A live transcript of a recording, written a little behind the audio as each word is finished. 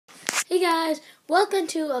Hey guys, welcome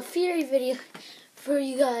to a Fury video for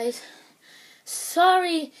you guys.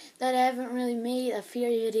 Sorry that I haven't really made a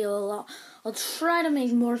Fury video a lot. I'll try to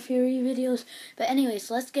make more Fury videos. But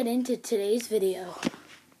anyways, let's get into today's video.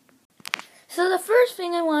 So the first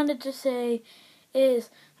thing I wanted to say is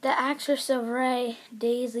the actress of Ray,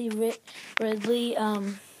 Daisy Ridley,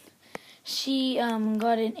 she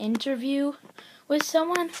got an interview with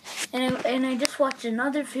someone, and I just watched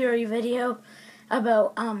another Fury video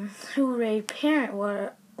about who Ray's parent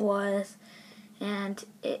was,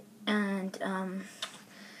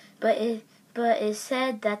 but it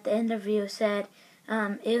said that the interview said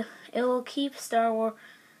it will keep Star Wars.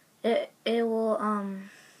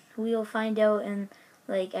 We'll find out in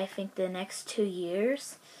I think the next 2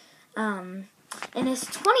 years. And it's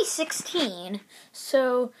 2016,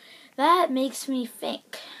 so that makes me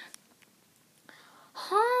think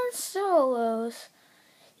Han Solo's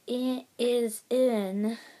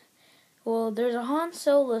there's a Han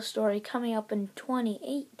Solo story coming up in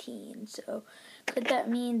 2018, so could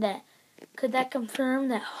that confirm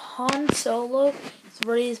that Han Solo is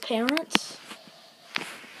Rey's parents?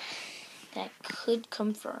 That could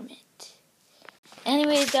confirm it.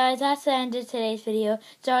 Anyways, guys, that's the end of today's video.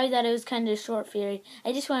 Sorry that it was kind of short, Fury.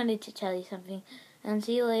 I just wanted to tell you something. And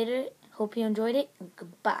see you later. Hope you enjoyed it, and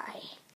goodbye.